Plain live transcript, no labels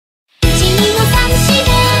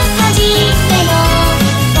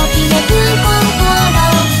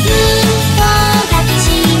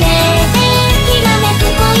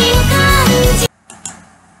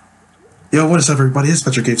Yo, what is up, everybody? It's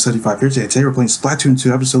SpectreGame75 here today. Today we're playing Splatoon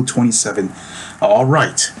 2, episode 27.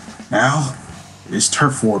 Alright, now it's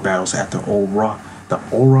turf war battles at the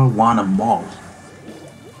Orawana Mall.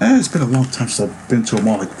 It's been a long time since I've been to a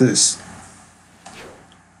mall like this.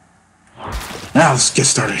 Now let's get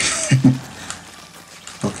started.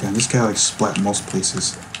 Okay, I just gotta like splat most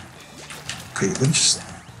places. Okay, let me just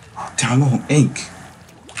download ink.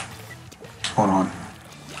 Hold on.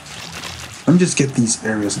 Let me just get these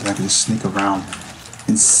areas and I can just sneak around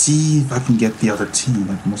and see if I can get the other team,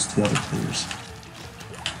 like most of the other players.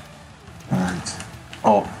 Alright.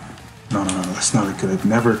 Oh. No, that's not good.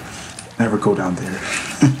 Never go down there.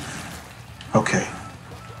 Okay.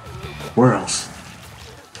 Where else?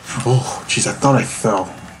 Oh, jeez, I thought I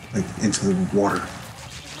fell, like, into the water.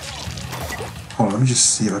 Hold on, let me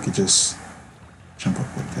just see if I can just jump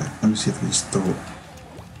up like that. Let me see if I can just throw it.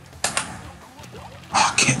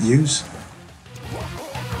 Oh, I can't use?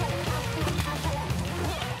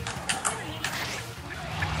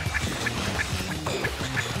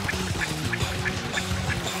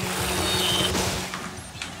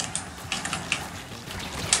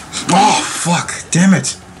 Oh, fuck! Damn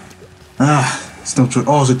it! It's no choice.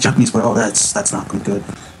 Oh, it's a Japanese player. Oh, that's not gonna be good.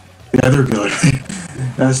 Yeah, they're good.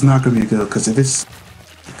 That's not gonna be good because if it's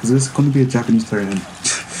gonna be a Japanese player, then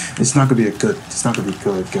it's not gonna be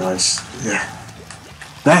good, guys. Yeah,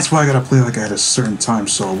 that's why I gotta play like at a certain time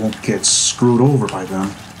so I won't get screwed over by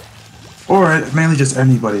them, or mainly just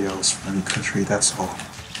anybody else from any country. That's all.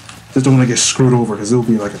 Just don't want to get screwed over because it'll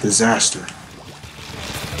be like a disaster.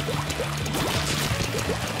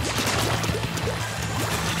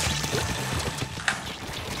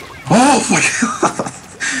 Oh my god!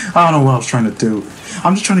 I don't know what I was trying to do.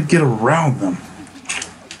 I'm just trying to get around them.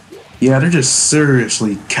 Yeah, they're just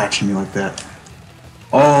seriously catching me like that.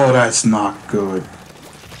 Oh, that's not good.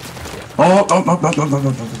 Oh, no.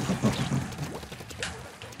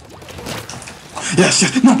 Yes.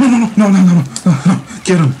 No.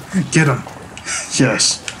 Get him.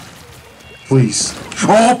 Yes. Please.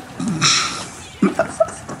 Oh!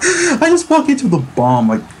 I just walked into the bomb,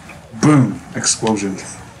 like, boom, explosion.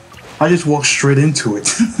 I just walked straight into it.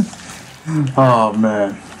 Oh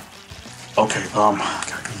man. Okay,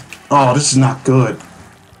 oh, this is not good.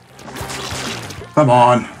 Come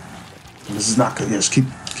on. This is not good. Yes, keep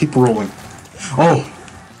rolling. Oh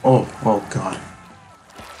god.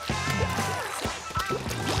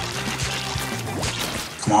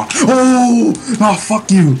 Come on. Oh no, fuck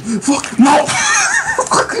you. Fuck no.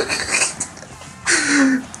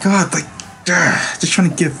 God, like just trying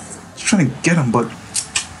to get him, but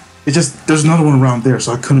there's another one around there,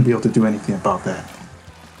 so I couldn't be able to do anything about that.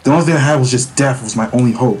 The only thing I had was just death was my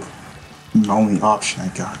only hope. My only option I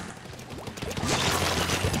got.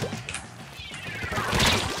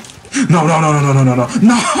 No.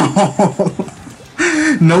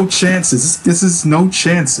 No chances. This is no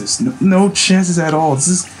chances. No chances at all.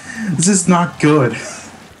 This is not good.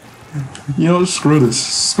 You know, screw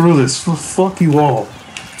this. Fuck you all.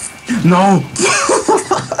 No.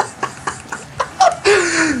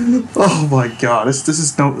 Oh my god, this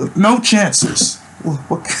is no chances.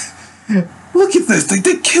 Look at this,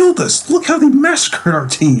 they killed us. Look how they massacred our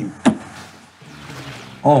team.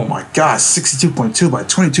 Oh my god, 62.2 by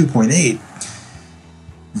 22.8.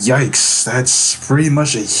 Yikes, that's pretty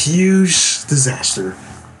much a huge disaster.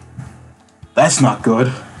 That's not good.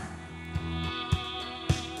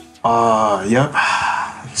 Yep.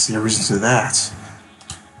 I see a reason to that.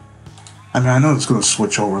 I mean, I know it's going to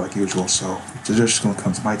switch over like usual, so they're just going to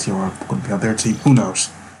come to my team or I'm going to be on their team. Who knows?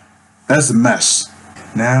 That's a mess.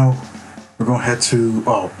 Now, we're going to head to,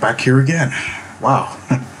 back here again. Wow.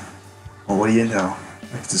 Well, what do you know?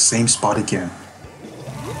 It's the same spot again.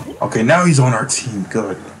 Okay, now he's on our team.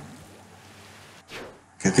 Good.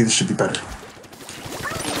 Okay, I think this should be better.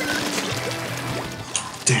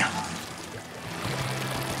 Damn.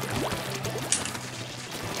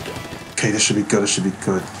 Okay, this should be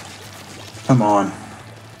good. Come on.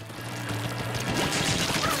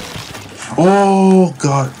 Oh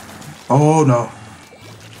god. Oh no.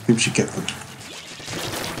 Maybe we should get them.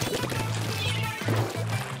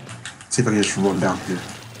 See if I can just run down here.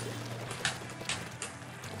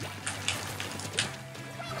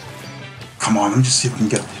 Come on, let me just see if I can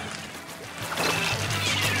get them.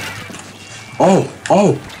 Oh!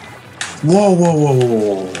 Whoa.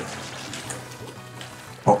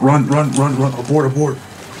 Oh, run. Abort.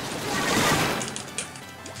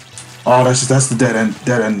 Oh, that's the dead end.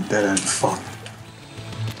 Fuck.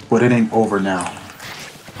 But it ain't over now.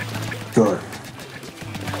 Good.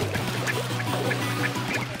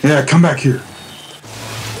 Yeah, come back here.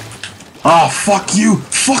 Oh, fuck you!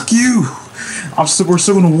 We're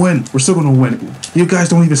still gonna win. We're still gonna win. You guys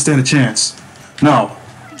don't even stand a chance. No,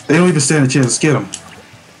 they don't even stand a chance. Let's get them.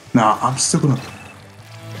 Nah, I'm still gonna.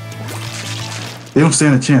 They don't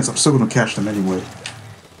stand a chance. I'm still gonna catch them anyway.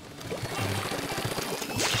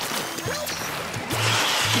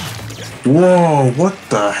 Whoa! What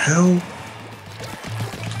the hell?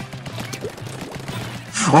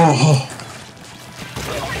 Oh.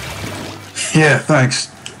 Yeah. Thanks.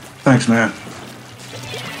 Thanks, man.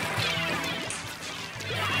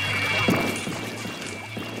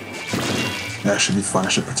 That should be fun. I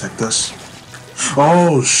should protect us.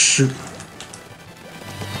 Oh, shoot.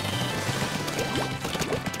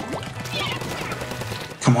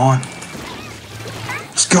 Come on.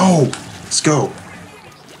 Let's go. Let's go.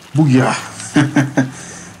 Booyah.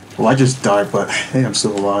 Well, I just died, but hey, I'm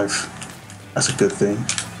still alive. That's a good thing.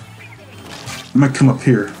 I might come up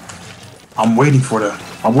here. I'm waiting for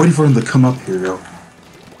him to come up here, yo.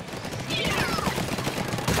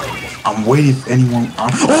 I'm waiting for anyone.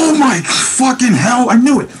 Oh my fucking hell! I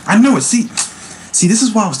knew it! I knew it! See, this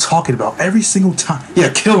is what I was talking about every single time. Yeah,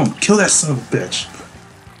 kill him! Kill that son of a bitch!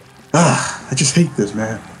 Ugh, I just hate this,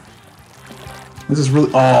 man. This is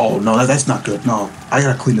really. Oh no, that's not good. No, I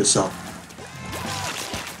gotta clean this up.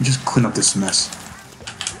 Just clean up this mess.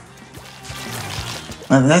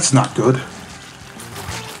 That's not good.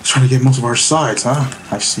 Trying to get most of our sides, huh?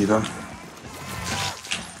 I see them.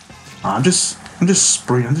 I'm just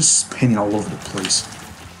spraying. I'm just painting all over the place.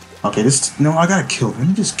 Okay, no, I gotta kill them. Let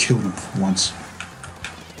me just kill them for once.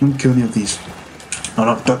 Let me kill any of these. No,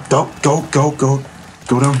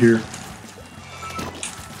 go down here.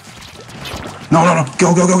 No,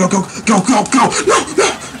 go, no,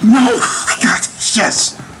 God,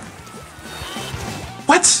 yes.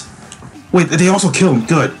 What? Wait, they also kill him.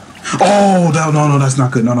 Good. Oh, no, that's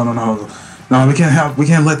not good. No, we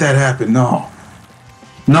can't let that happen. No,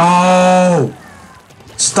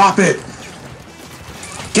 stop it.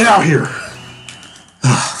 Get out here.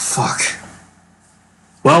 Ugh, fuck.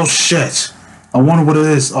 Well, shit. I wonder what it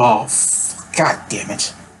is. Oh, God damn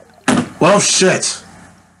it. Well, shit.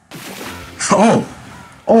 Oh,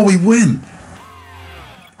 we win.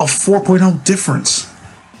 A 4.0 difference.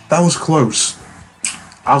 That was close.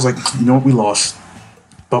 I was like, you know what, we lost.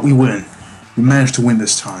 But we win. We managed to win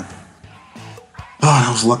this time. Oh,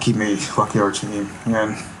 that was lucky me. Lucky our team.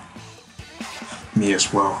 And me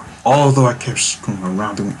as well. Although I kept screwing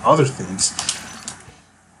around doing other things.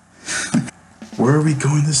 Where are we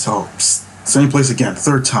going this time? Oh, same place again.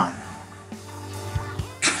 Third time.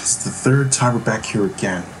 It's the third time we're back here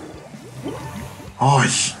again. Oh,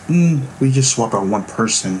 we just swapped out one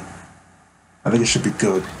person. I think it should be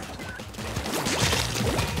good.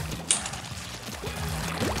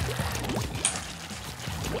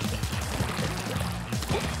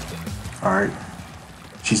 Alright.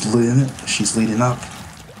 She's leading it. She's leading up.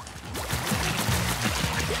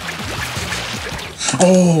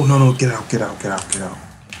 Oh, no, get out.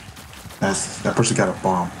 That person got a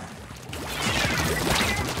bomb.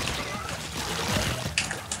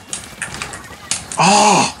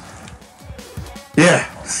 Oh! Yeah.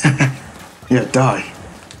 Yeah, die.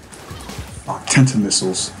 Oh, Tenta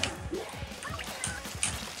missiles.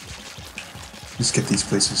 Let's get these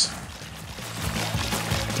places.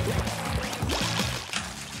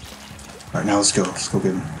 Alright, now let's go. Let's go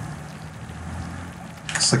get him.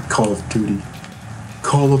 It's like Call of Duty.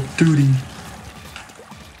 Call of Duty.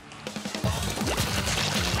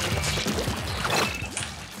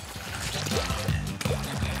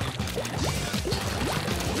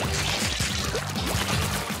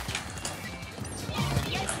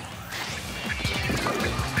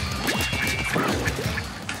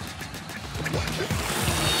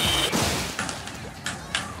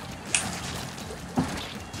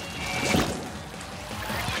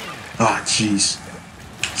 Ah, jeez.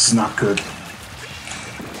 This is not good.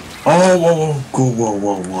 Oh,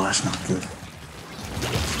 whoa, that's not good.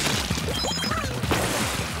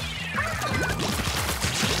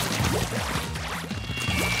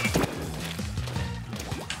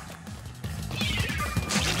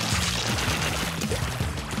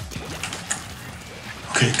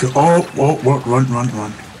 Okay, go. Oh,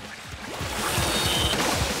 run.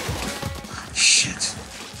 Shit.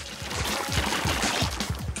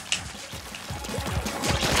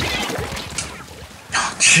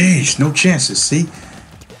 Jeez, no chances, see?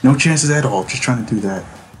 No chances at all, just trying to do that.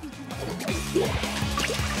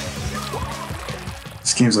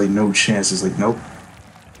 This game's like no chances, like nope.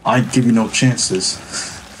 I give you no chances.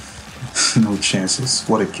 No chances.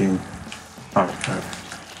 What a game. Alright.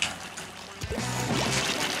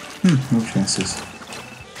 No chances.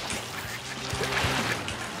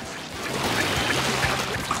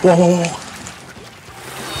 Whoa.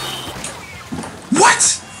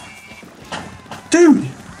 Dude!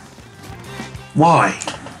 Why?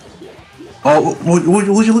 Oh,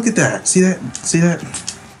 would you look at that? See that? See that?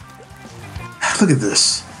 Look at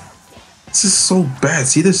this. This is so bad.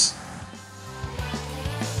 See this?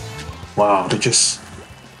 Wow, they just...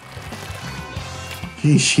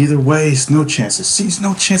 Yeesh, either way, it's no chances. See, it's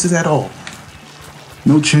no chances at all.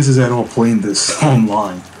 No chances at all playing this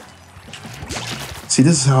online. See,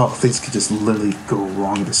 this is how things could just literally go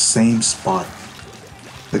wrong in the same spot.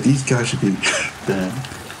 Like, these guys should be banned.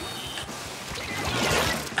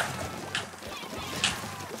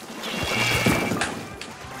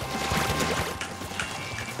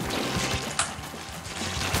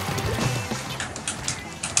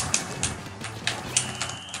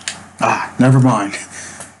 Ah, never mind.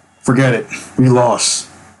 Forget it. We lost.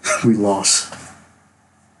 We lost.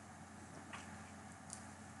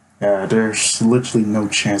 Yeah, there's literally no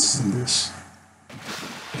chances in this.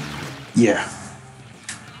 Yeah.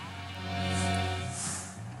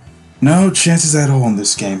 No chances at all in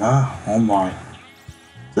this game, huh? Oh my.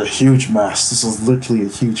 It's a huge mess. This is literally a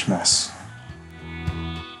huge mess.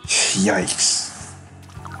 Yikes.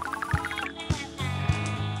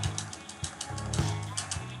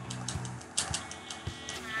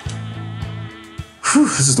 Whew,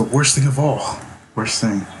 this is the worst thing of all. Worst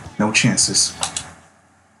thing. No chances.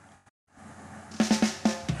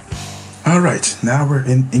 Alright, now we're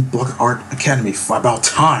in Inkblock Art Academy. About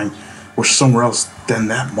time we're somewhere else than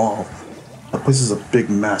that mall. That place is a big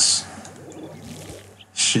mess.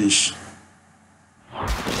 Sheesh.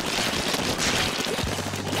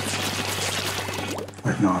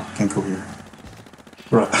 Wait, no, I can't go here.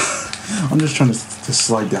 Right. I'm just trying to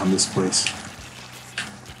slide down this place.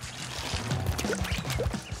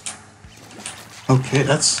 Okay,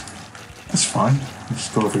 that's fine. Let's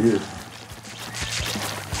go over here.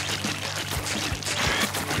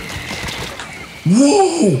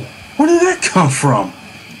 Whoa! Where did that come from?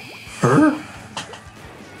 Her?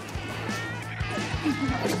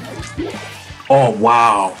 Oh,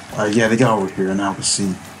 wow. Yeah, they got over here, and now we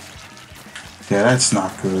see. Yeah, that's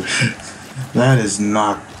not good. That is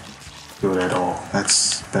not good at all.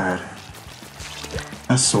 That's bad.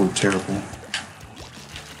 That's so terrible.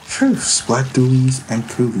 Phew, splat doolies and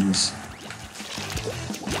coolies.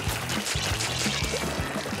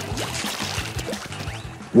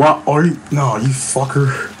 What are you? No, you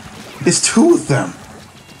fucker. It's two of them.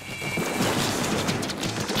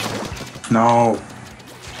 No.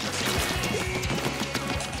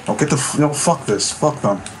 Oh, get the... No, fuck this. Fuck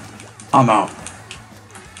them. I'm out.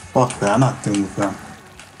 Fuck that. I'm not dealing with them.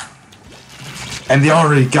 And they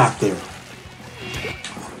already got there.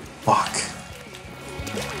 Fuck.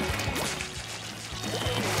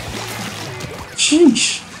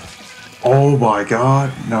 Sheesh. Oh my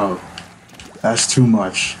god. No. That's too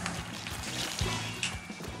much.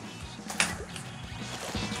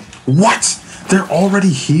 What? They're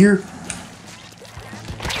already here?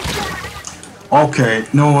 Okay,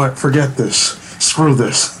 you know what? Forget this. Screw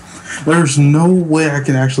this. There's no way I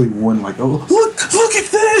can actually win. Like, oh, look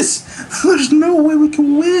at this! There's no way we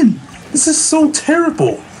can win. This is so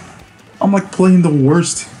terrible. I'm like playing on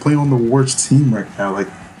the worst team right now. Like,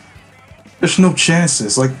 there's no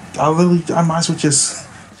chances. Like, I might as well just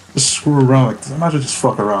screw around. Like, I might as well just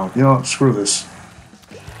fuck around. You know what? Screw this.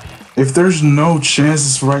 If there's no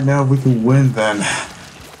chances right now we can win, then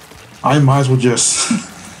I might as well just...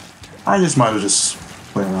 I just might as well just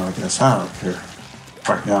play around, I guess. I don't care.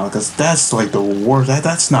 Right now, because that's like the worst.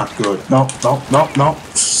 That's not good. No.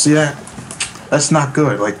 See that? That's not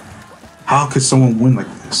good. Like, how could someone win like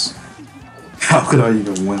this? How could I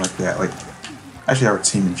even win like that? Like, actually, our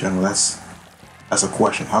team in general, that's a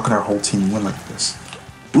question. How could our whole team win like this?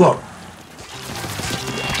 Look.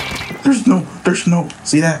 There's no,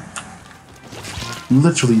 see that?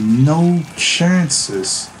 Literally no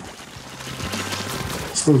chances.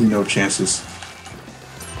 There's literally no chances.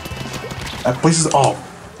 That place is, oh,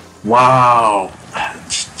 wow.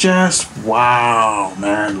 Just wow,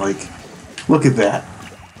 man. Like, look at that.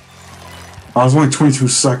 I was only 22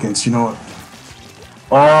 seconds, you know what?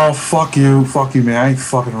 Oh, fuck you, man. I ain't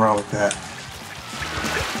fucking around with that.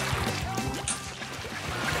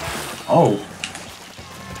 Oh.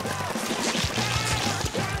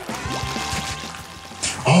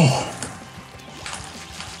 Oh.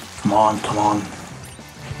 Come on.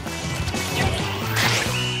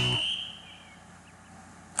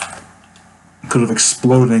 Could have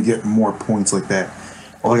exploded and get more points like that.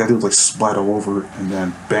 All I gotta do is like splat all over it and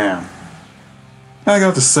then bam. And I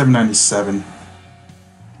got the 797.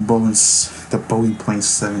 The Boeing Plane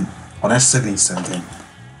 7. Oh, that's 77 game.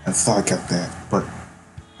 I thought I got that, but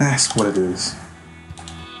that's what it is.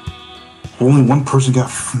 Only one person got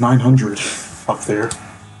 900. up there.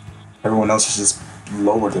 Everyone else is just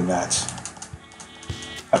lower than that.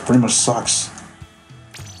 That pretty much sucks.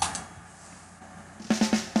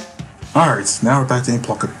 Alright, now we're back to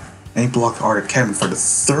A Block Art Academy for the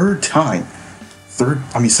second time,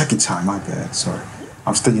 my bad, sorry.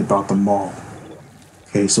 I'm thinking about the mall.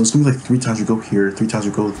 Okay, so it's gonna be like 3 times we go here, 3 times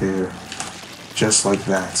we go there. Just like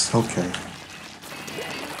that, okay.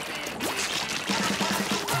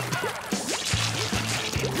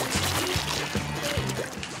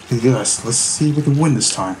 Hey guys, let's see if we can win this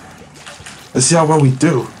time. Let's see how well we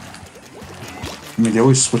do. I mean, they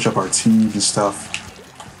always switch up our teams and stuff.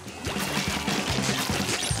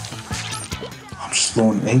 I'm just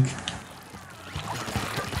blowing ink.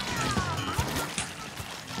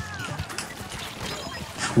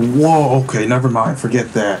 Whoa, okay, never mind.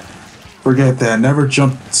 Forget that. Forget that. Never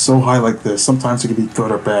jump so high like this. Sometimes it can be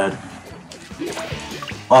good or bad.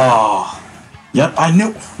 Ah. Yep, I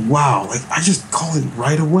knew. Wow, like, I just called it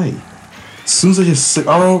right away. As soon as I just said,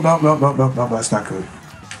 oh, no, that's not good.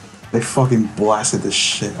 They fucking blasted this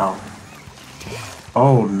shit out.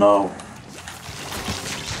 Oh, no.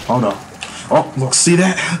 Oh, no. Oh, look, see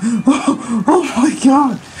that? Oh my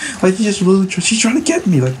god. Like, he just really, she's trying to get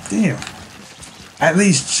me. Like, damn. At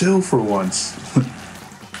least chill for once.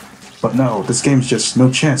 But no, this game's just no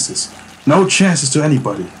chances. No chances to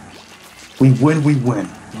anybody. We win, we win.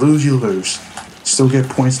 Lose, you lose. Still get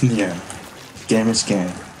points in the end. Game is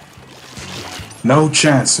game. No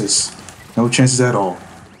chances. No chances at all.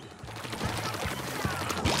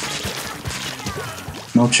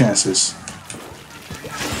 No chances.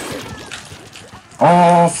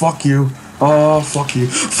 Oh, fuck you. Oh, fuck you.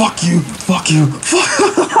 Fuck you. Fuck you.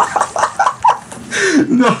 Fuck.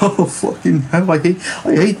 No, fucking hell. I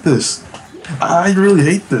hate this. I really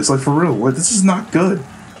hate this. Like, for real. What? This is not good.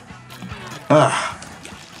 Ah.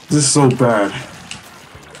 This is so bad.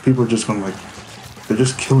 People are just gonna, like, they're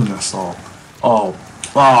just killing us all. Oh,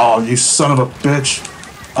 you son of a bitch.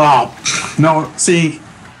 Oh, no, see,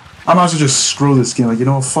 I might as well just screw this game. Like, you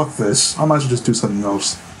know what, fuck this. I might as well just do something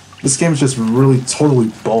else. This game is just really, totally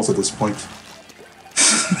balls at this point.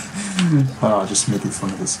 Just making fun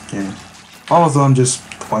of this game. Although I'm just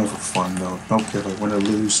playing for fun, though. Don't care if I win or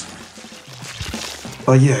lose.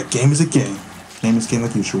 But yeah, game is a game. Game is game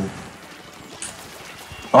like usual.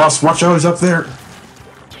 Oh, watch out, he's up there.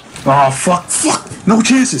 Oh, fuck. No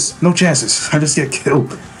chances. No chances. I just get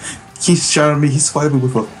killed. He's shot at me. He's fighting me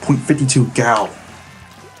with a .52 gal.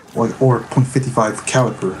 Or .55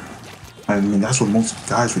 caliper. I mean, that's what most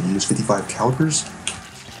guys would use, 55 calipers.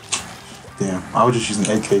 Damn, I was just using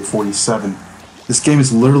AK-47. This game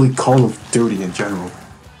is literally Call of Duty in general.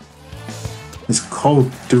 It's Call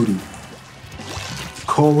of Duty.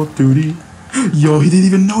 Call of Duty. Yo, he didn't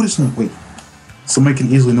even notice me. Wait. Somebody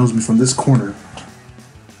can easily nose me from this corner.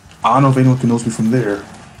 I don't know if anyone can nose me from there.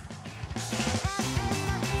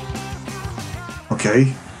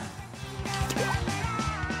 Okay.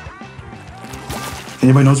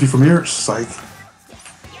 Anybody knows me from here? Psych.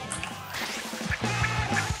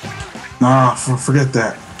 Nah, forget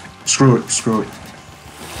that. Screw it.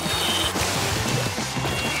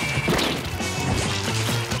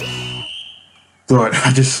 Good.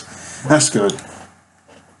 That's good.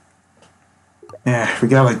 Yeah, we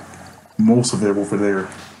got like most of it over there.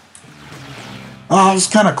 Oh, it's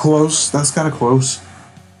kind of close. That's kind of close.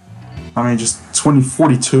 I mean, just 20,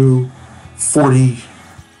 42, 40.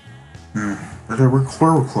 We're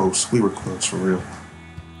close. We were close, for real.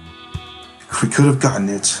 We could have gotten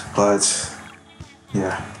it, but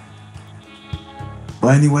yeah.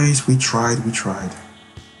 But anyways, we tried.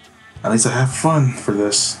 At least I have fun for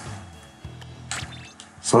this.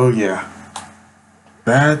 So yeah.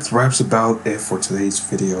 That wraps about it for today's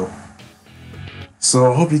video.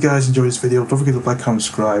 So I hope you guys enjoyed this video. Don't forget to like, comment,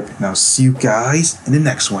 subscribe, and I'll see you guys in the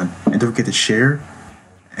next one. And don't forget to share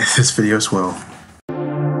this video as well.